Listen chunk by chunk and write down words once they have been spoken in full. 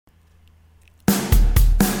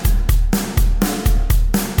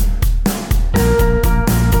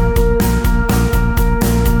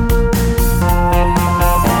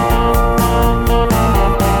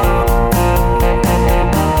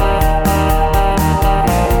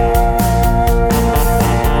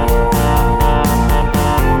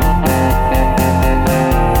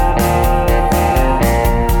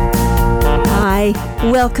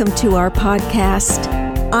Welcome to our podcast.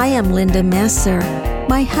 I am Linda Messer.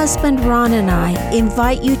 My husband Ron and I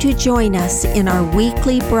invite you to join us in our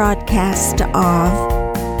weekly broadcast of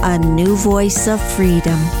A New Voice of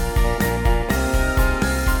Freedom.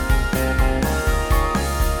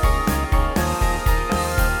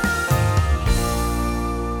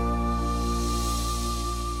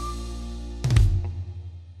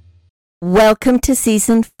 Welcome to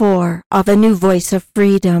Season 4 of A New Voice of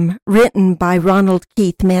Freedom, written by Ronald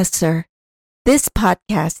Keith Messer. This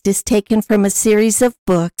podcast is taken from a series of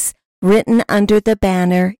books written under the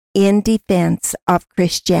banner In Defense of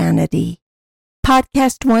Christianity.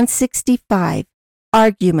 Podcast 165,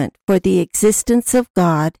 Argument for the Existence of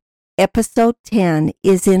God, Episode 10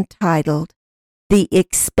 is entitled, The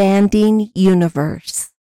Expanding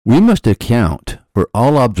Universe. We must account for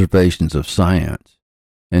all observations of science,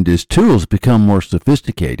 and as tools become more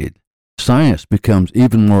sophisticated, science becomes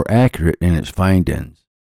even more accurate in its findings.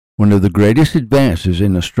 One of the greatest advances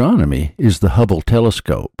in astronomy is the Hubble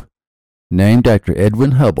telescope, named after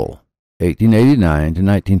Edwin Hubble, 1889 to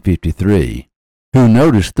 1953, who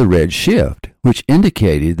noticed the redshift, which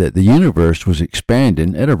indicated that the universe was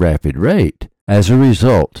expanding at a rapid rate as a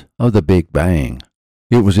result of the Big Bang.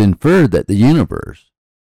 It was inferred that the universe,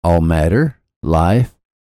 all matter, life,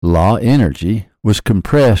 law energy, was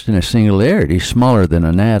compressed in a singularity smaller than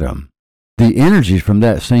an atom. The energy from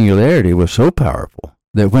that singularity was so powerful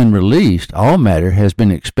that when released, all matter has been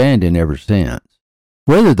expanding ever since.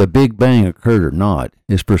 Whether the Big Bang occurred or not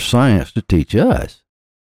is for science to teach us.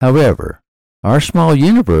 However, our small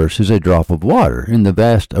universe is a drop of water in the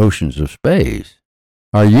vast oceans of space.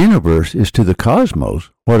 Our universe is to the cosmos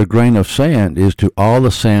what a grain of sand is to all the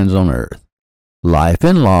sands on earth. Life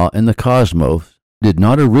and law in the cosmos did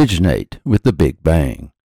not originate with the Big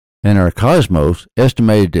Bang, and our cosmos,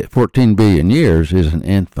 estimated at 14 billion years, is an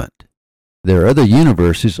infant. There are other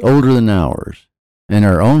universes older than ours, and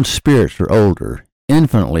our own spirits are older,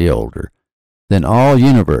 infinitely older, than all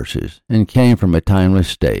universes, and came from a timeless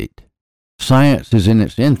state. Science is in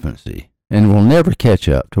its infancy, and will never catch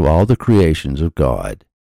up to all the creations of God.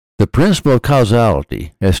 The principle of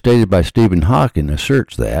causality, as stated by Stephen Hawking,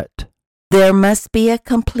 asserts that there must be a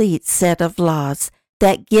complete set of laws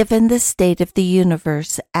that, given the state of the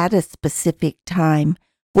universe at a specific time,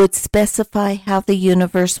 would specify how the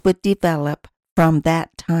universe would develop from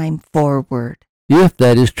that time forward. If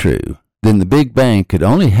that is true, then the Big Bang could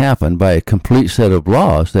only happen by a complete set of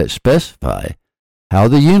laws that specify how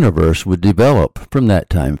the universe would develop from that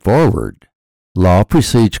time forward. Law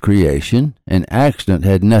precedes creation, and accident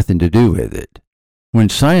had nothing to do with it. When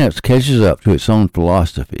science catches up to its own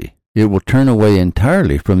philosophy, it will turn away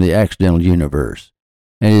entirely from the accidental universe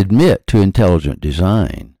and admit to intelligent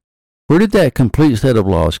design. Where did that complete set of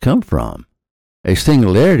laws come from? A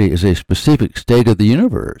singularity is a specific state of the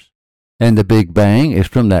universe, and the Big Bang is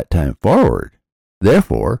from that time forward.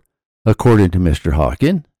 Therefore, according to Mr.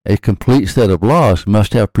 Hawking, a complete set of laws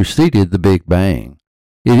must have preceded the Big Bang.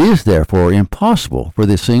 It is therefore impossible for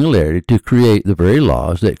the singularity to create the very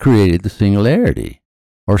laws that created the singularity,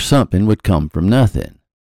 or something would come from nothing.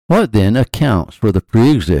 What then accounts for the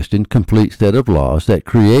preexisting complete set of laws that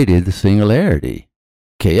created the singularity?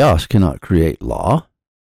 Chaos cannot create law,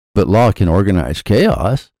 but law can organize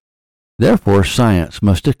chaos. Therefore, science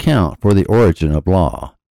must account for the origin of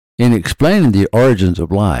law. In explaining the origins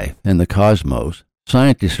of life and the cosmos,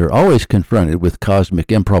 scientists are always confronted with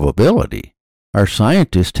cosmic improbability. Our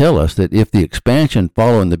scientists tell us that if the expansion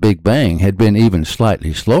following the Big Bang had been even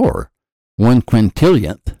slightly slower, 1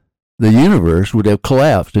 quintillionth, the universe would have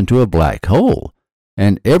collapsed into a black hole,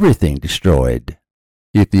 and everything destroyed.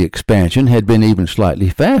 If the expansion had been even slightly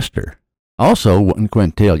faster, also 1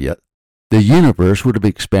 quintillionth, the universe would have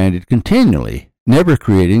expanded continually, never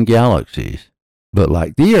creating galaxies. But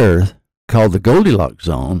like the Earth, called the Goldilocks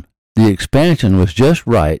zone, the expansion was just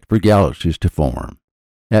right for galaxies to form.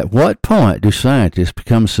 At what point do scientists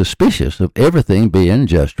become suspicious of everything being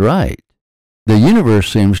just right? The universe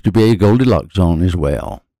seems to be a Goldilocks zone as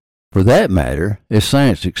well. For that matter, as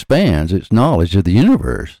science expands its knowledge of the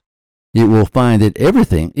universe, it will find that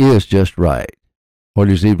everything is just right. What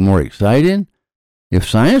is even more exciting, if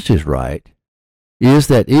science is right, is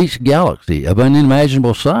that each galaxy of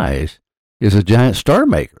unimaginable size is a giant star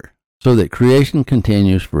maker, so that creation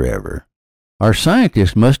continues forever. Our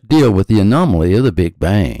scientists must deal with the anomaly of the Big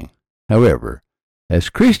Bang. However, as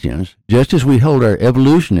Christians, just as we hold our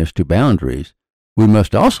evolutionists to boundaries, we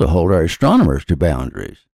must also hold our astronomers to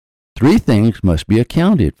boundaries. 3 things must be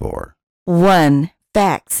accounted for. 1.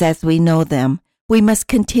 Facts as we know them. We must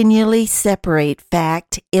continually separate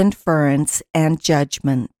fact, inference, and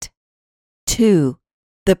judgment. 2.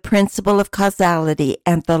 the principle of causality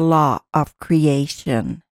and the law of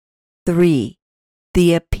creation. 3.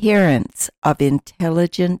 The appearance of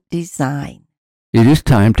intelligent design. It is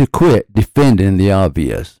time to quit defending the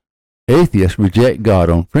obvious. Atheists reject God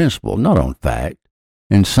on principle, not on fact,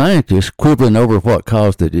 and scientists quibbling over what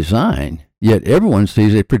caused the design, yet everyone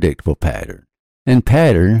sees a predictable pattern, and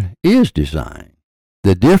pattern is design.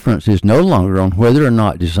 The difference is no longer on whether or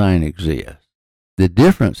not design exists. The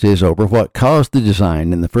difference is over what caused the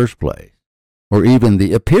design in the first place, or even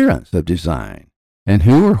the appearance of design, and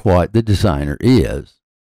who or what the designer is.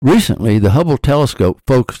 Recently, the Hubble telescope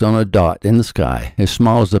focused on a dot in the sky as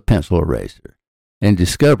small as a pencil eraser, and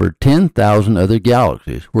discovered 10,000 other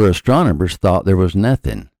galaxies where astronomers thought there was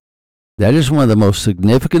nothing. That is one of the most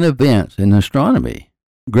significant events in astronomy,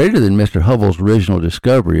 greater than Mr. Hubble's original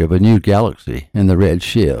discovery of a new galaxy and the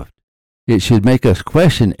redshift. It should make us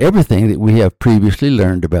question everything that we have previously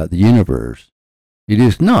learned about the universe. It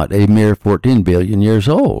is not a mere 14 billion years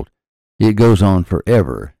old. It goes on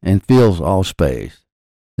forever and fills all space.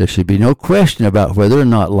 There should be no question about whether or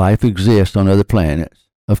not life exists on other planets.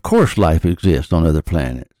 Of course life exists on other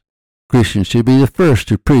planets. Christians should be the first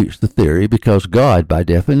to preach the theory because God, by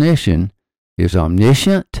definition, is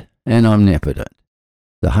omniscient and omnipotent.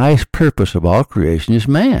 The highest purpose of all creation is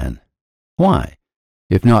man. Why?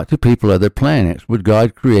 If not to people other planets, would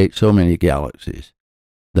God create so many galaxies?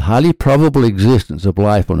 The highly probable existence of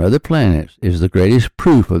life on other planets is the greatest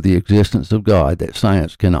proof of the existence of God that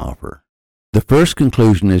science can offer. The first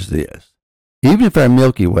conclusion is this. Even if our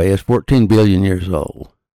Milky Way is 14 billion years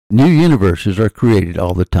old, new universes are created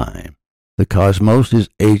all the time. The cosmos is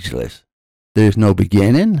ageless. There is no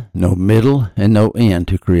beginning, no middle, and no end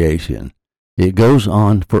to creation. It goes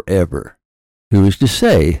on forever. Who is to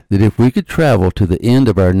say that if we could travel to the end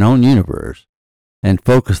of our known universe and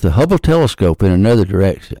focus the Hubble telescope in another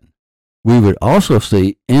direction, we would also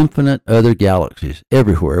see infinite other galaxies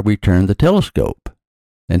everywhere we turn the telescope.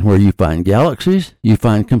 And where you find galaxies, you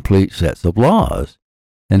find complete sets of laws.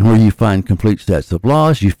 And where you find complete sets of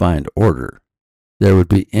laws, you find order. There would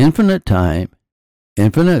be infinite time,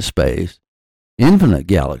 infinite space, infinite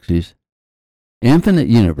galaxies, infinite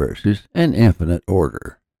universes, and infinite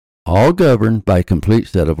order, all governed by a complete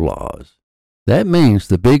set of laws. That means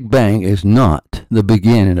the Big Bang is not the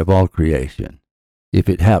beginning of all creation. If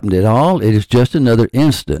it happened at all, it is just another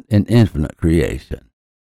instant in infinite creation.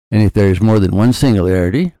 And if there is more than one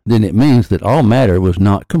singularity, then it means that all matter was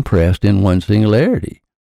not compressed in one singularity.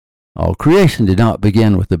 All creation did not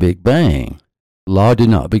begin with the Big Bang. Law did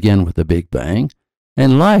not begin with the Big Bang,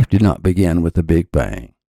 and life did not begin with the Big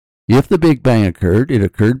Bang. If the Big Bang occurred, it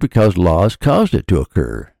occurred because laws caused it to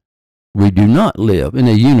occur. We do not live in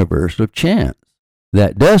a universe of chance.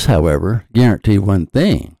 That does, however, guarantee one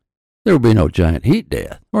thing. There will be no giant heat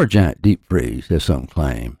death or giant deep freeze, as some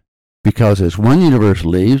claim, because as one universe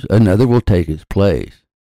leaves, another will take its place.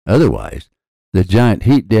 Otherwise, the giant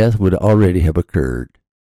heat death would already have occurred.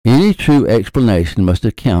 Any true explanation must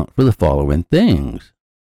account for the following things.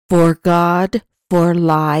 For God, for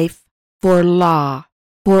life, for law,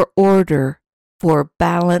 for order, for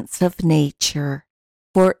balance of nature,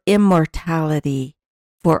 for immortality,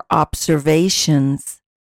 for observations,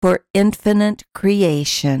 for infinite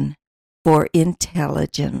creation, for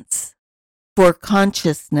intelligence, for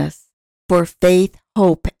consciousness, for faith,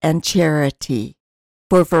 hope, and charity,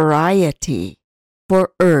 for variety,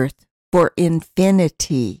 for earth, for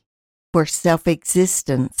infinity, for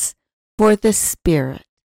self-existence, for the spirit,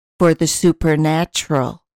 for the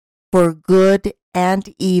supernatural, for good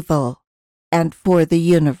and evil, and for the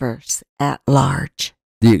universe at large.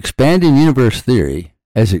 The expanding universe theory,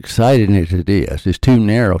 as exciting as it is too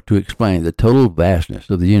narrow to explain the total vastness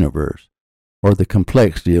of the universe or the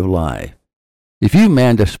complexity of life. If you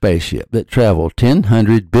manned a spaceship that traveled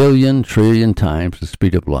 100 billion trillion times the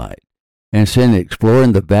speed of light and sent it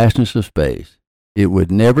exploring the vastness of space, it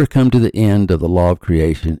would never come to the end of the law of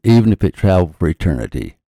creation, even if it traveled for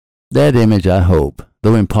eternity. That image, I hope,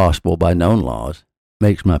 though impossible by known laws,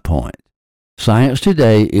 makes my point. Science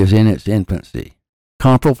today is in its infancy,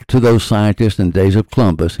 comparable to those scientists in the days of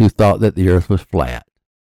Columbus who thought that the earth was flat,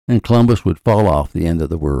 and Columbus would fall off the end of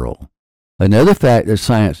the world. Another fact that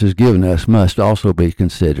science has given us must also be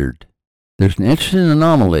considered. There's an interesting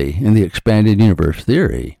anomaly in the expanded universe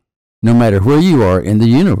theory. No matter where you are in the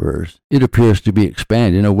universe, it appears to be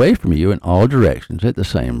expanding away from you in all directions at the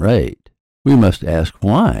same rate. We must ask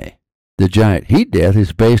why. The giant heat death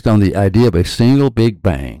is based on the idea of a single Big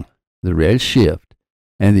Bang, the redshift,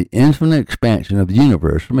 and the infinite expansion of the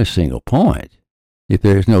universe from a single point. If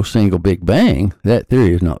there is no single Big Bang, that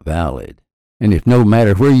theory is not valid. And if no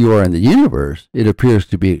matter where you are in the universe, it appears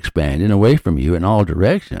to be expanding away from you in all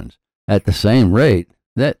directions at the same rate,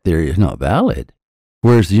 that theory is not valid.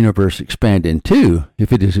 Where is the universe expanding to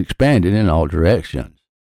if it is expanding in all directions?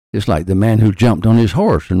 It's like the man who jumped on his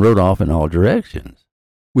horse and rode off in all directions.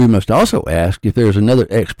 We must also ask if there is another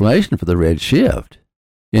explanation for the redshift.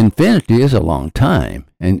 Infinity is a long time,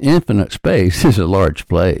 and infinite space is a large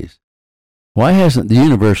place. Why hasn't the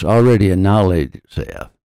universe already annihilated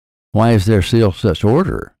itself? Why is there still such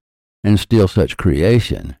order, and still such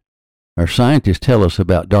creation? Our scientists tell us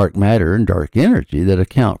about dark matter and dark energy that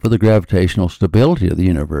account for the gravitational stability of the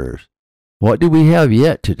universe. What do we have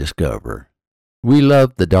yet to discover? We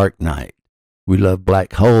love the dark night. We love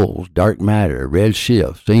black holes, dark matter,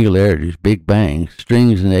 redshifts, singularities, big bangs,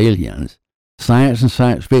 strings, and aliens. Science and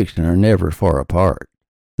science fiction are never far apart.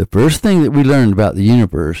 The first thing that we learned about the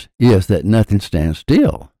universe is that nothing stands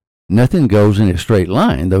still. Nothing goes in a straight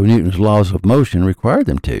line, though Newton's laws of motion require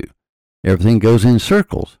them to. Everything goes in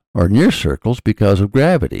circles, or near circles, because of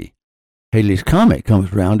gravity. Halley's Comet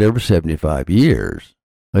comes round every 75 years.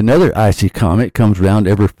 Another icy comet comes round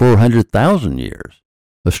every 400,000 years.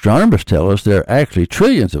 Astronomers tell us there are actually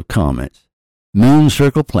trillions of comets. Moons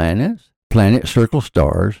circle planets, planets circle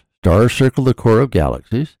stars, stars circle the core of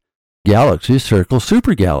galaxies, galaxies circle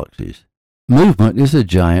supergalaxies. Movement is a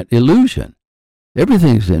giant illusion.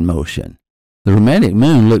 Everything is in motion. The romantic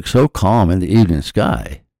moon looks so calm in the evening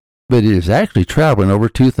sky, but it is actually traveling over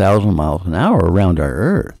 2,000 miles an hour around our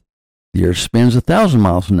Earth. The Earth spins 1,000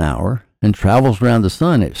 miles an hour and travels around the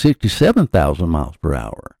sun at 67,000 miles per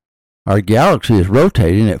hour. Our galaxy is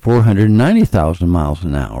rotating at 490,000 miles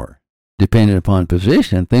an hour. Depending upon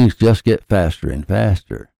position, things just get faster and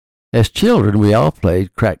faster. As children, we all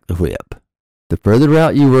played crack the whip. The further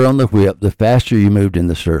out you were on the whip, the faster you moved in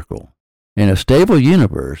the circle. In a stable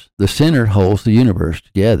universe, the center holds the universe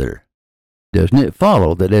together. Doesn't it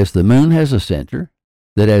follow that as the moon has a center,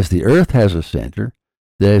 that as the earth has a center,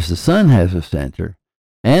 that as the sun has a center,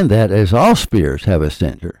 and that as all spheres have a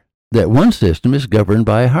center, that one system is governed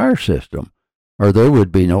by a higher system, or there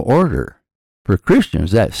would be no order? For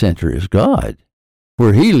Christians, that center is God.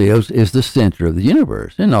 Where he lives is the center of the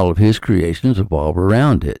universe, and all of his creations evolve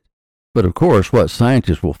around it. But of course, what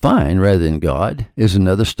scientists will find, rather than God, is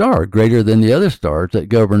another star greater than the other stars that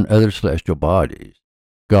govern other celestial bodies.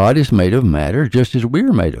 God is made of matter just as we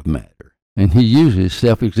are made of matter, and he uses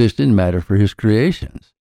self-existent matter for his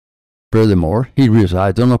creations. Furthermore, he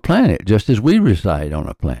resides on a planet just as we reside on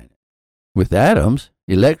a planet. With atoms,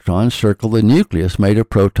 electrons circle the nucleus made of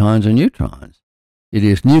protons and neutrons. It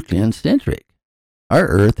is nucleon-centric. Our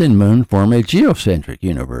Earth and Moon form a geocentric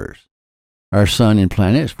universe. Our sun and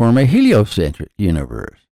planets form a heliocentric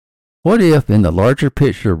universe. What if, in the larger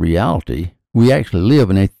picture of reality, we actually live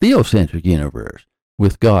in a theocentric universe,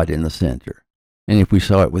 with God in the center? And if we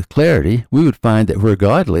saw it with clarity, we would find that where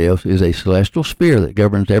God lives is a celestial sphere that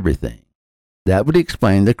governs everything. That would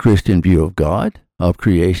explain the Christian view of God, of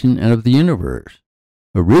creation, and of the universe.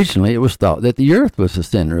 Originally, it was thought that the earth was the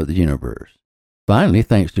center of the universe. Finally,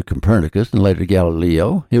 thanks to Copernicus and later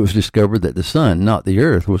Galileo, it was discovered that the sun, not the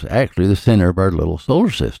earth, was actually the center of our little solar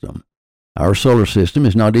system. Our solar system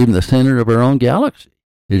is not even the center of our own galaxy.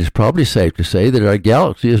 It is probably safe to say that our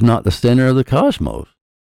galaxy is not the center of the cosmos.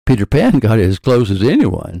 Peter Pan got it as close as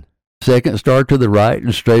anyone. Second star to the right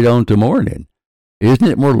and straight on to morning. Isn't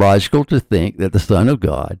it more logical to think that the Son of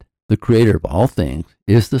God, the creator of all things,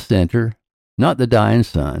 is the center, not the dying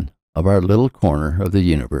sun, of our little corner of the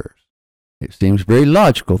universe? It seems very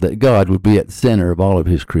logical that God would be at the center of all of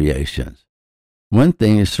his creations. One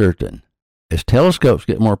thing is certain. As telescopes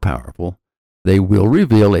get more powerful, they will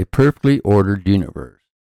reveal a perfectly ordered universe.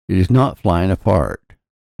 It is not flying apart.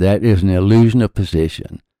 That is an illusion of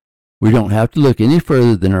position. We don't have to look any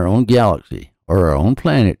further than our own galaxy or our own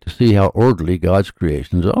planet to see how orderly God's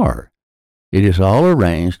creations are. It is all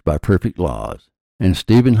arranged by perfect laws, and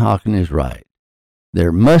Stephen Hawking is right.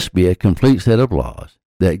 There must be a complete set of laws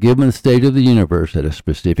that, given the state of the universe at a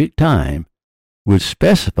specific time, would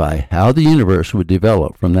specify how the universe would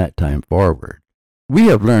develop from that time forward. We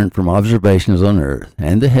have learned from observations on Earth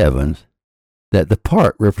and the heavens that the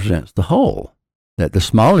part represents the whole, that the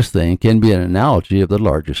smallest thing can be an analogy of the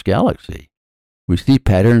largest galaxy. We see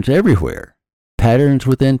patterns everywhere, patterns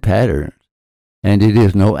within patterns, and it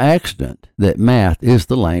is no accident that math is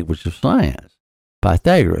the language of science.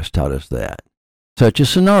 Pythagoras taught us that. Such a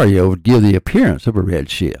scenario would give the appearance of a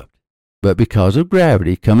redshift, but because of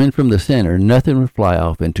gravity coming from the center, nothing would fly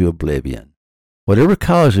off into oblivion. Whatever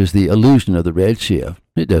causes the illusion of the redshift,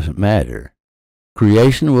 it doesn't matter.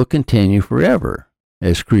 Creation will continue forever.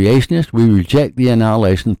 As creationists, we reject the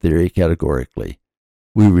annihilation theory categorically.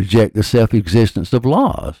 We reject the self-existence of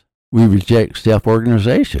laws. We reject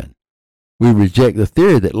self-organization. We reject the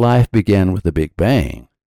theory that life began with the Big Bang.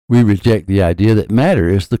 We reject the idea that matter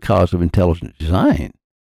is the cause of intelligent design.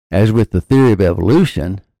 As with the theory of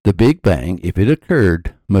evolution, the Big Bang, if it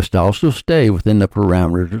occurred, must also stay within the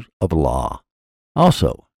parameters of law.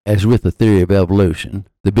 Also, as with the theory of evolution,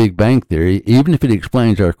 the Big Bang theory, even if it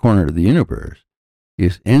explains our corner of the universe,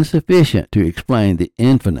 is insufficient to explain the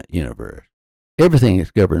infinite universe. Everything is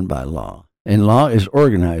governed by law, and law is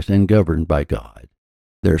organized and governed by God.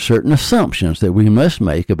 There are certain assumptions that we must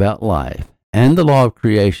make about life and the law of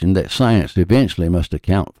creation that science eventually must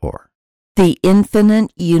account for. The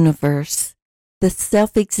infinite universe, the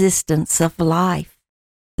self-existence of life,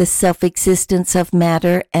 the self-existence of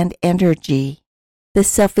matter and energy, the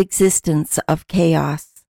self-existence of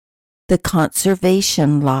chaos, the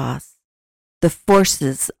conservation laws, the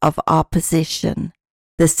forces of opposition,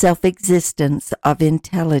 the self-existence of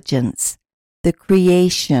intelligence, the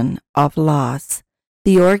creation of laws,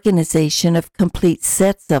 the organization of complete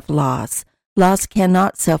sets of laws. Laws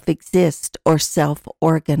cannot self-exist or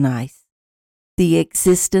self-organize. The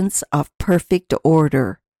existence of perfect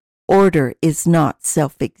order. Order is not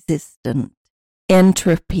self-existent.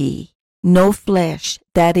 Entropy. No flesh,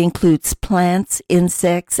 that includes plants,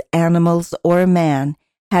 insects, animals, or man,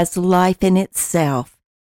 has life in itself.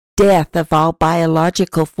 Death of all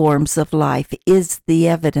biological forms of life is the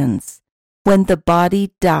evidence. When the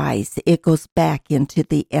body dies, it goes back into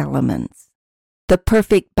the elements. The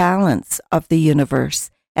perfect balance of the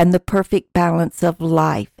universe and the perfect balance of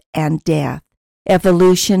life and death.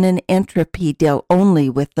 Evolution and entropy deal only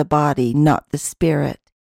with the body, not the spirit.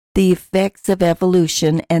 The effects of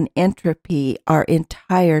evolution and entropy are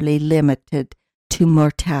entirely limited to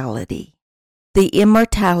mortality. The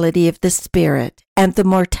immortality of the spirit and the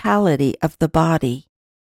mortality of the body.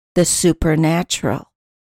 The supernatural.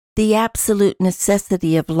 The absolute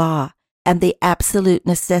necessity of law and the absolute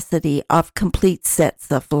necessity of complete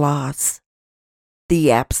sets of laws.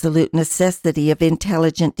 The absolute necessity of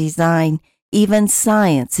intelligent design. Even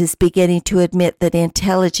science is beginning to admit that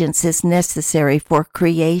intelligence is necessary for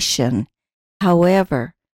creation.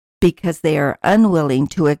 However, because they are unwilling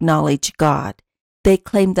to acknowledge God, they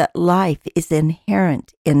claim that life is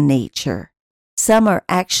inherent in nature. Some are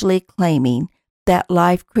actually claiming that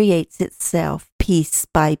life creates itself piece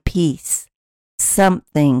by piece.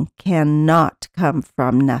 Something cannot come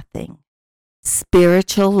from nothing.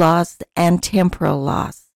 Spiritual laws and temporal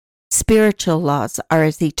laws. Spiritual laws are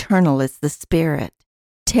as eternal as the spirit.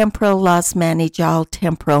 Temporal laws manage all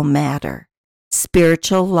temporal matter.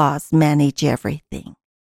 Spiritual laws manage everything.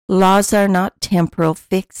 Laws are not temporal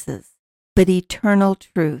fixes, but eternal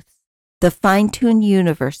truths. The fine-tuned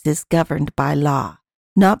universe is governed by law,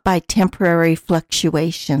 not by temporary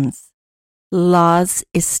fluctuations. Laws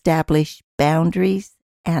establish boundaries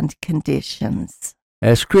and conditions.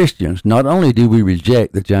 As Christians, not only do we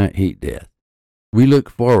reject the giant heat death, we look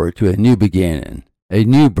forward to a new beginning, a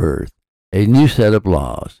new birth, a new set of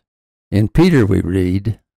laws. In Peter we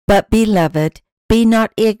read, "But, beloved, be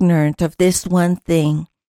not ignorant of this one thing,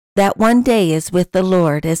 that one day is with the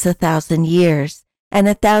Lord as 1,000 years, and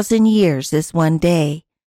 1,000 years is one day.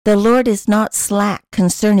 The Lord is not slack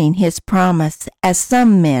concerning his promise, as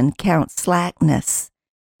some men count slackness,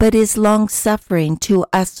 but is long-suffering to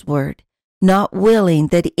usward, not willing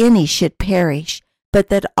that any should perish, but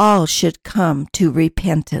that all should come to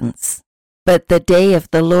repentance. But the day of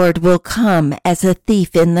the Lord will come as a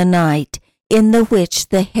thief in the night, in the which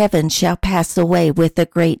the heavens shall pass away with a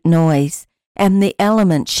great noise, and the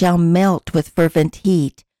elements shall melt with fervent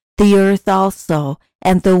heat. The earth also,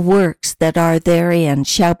 and the works that are therein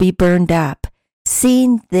shall be burned up.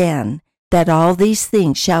 Seeing then that all these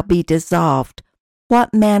things shall be dissolved,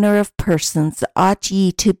 what manner of persons ought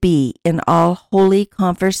ye to be in all holy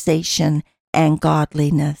conversation and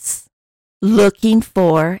godliness, looking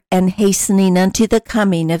for and hastening unto the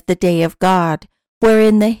coming of the day of God,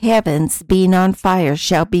 wherein the heavens being on fire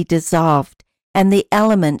shall be dissolved, and the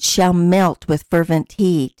elements shall melt with fervent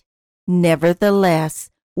heat. Nevertheless,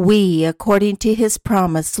 we, according to his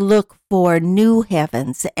promise, look for new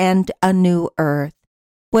heavens and a new earth,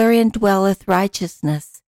 wherein dwelleth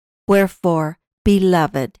righteousness. Wherefore,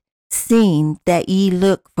 beloved, seeing that ye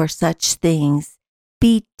look for such things,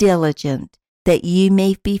 be diligent that ye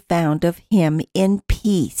may be found of him in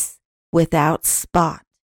peace, without spot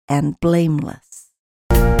and blameless.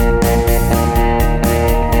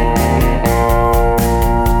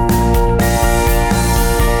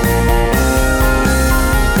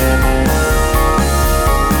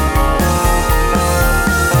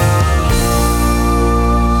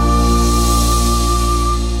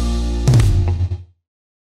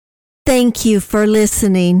 Thank you for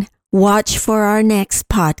listening. Watch for our next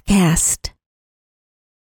podcast.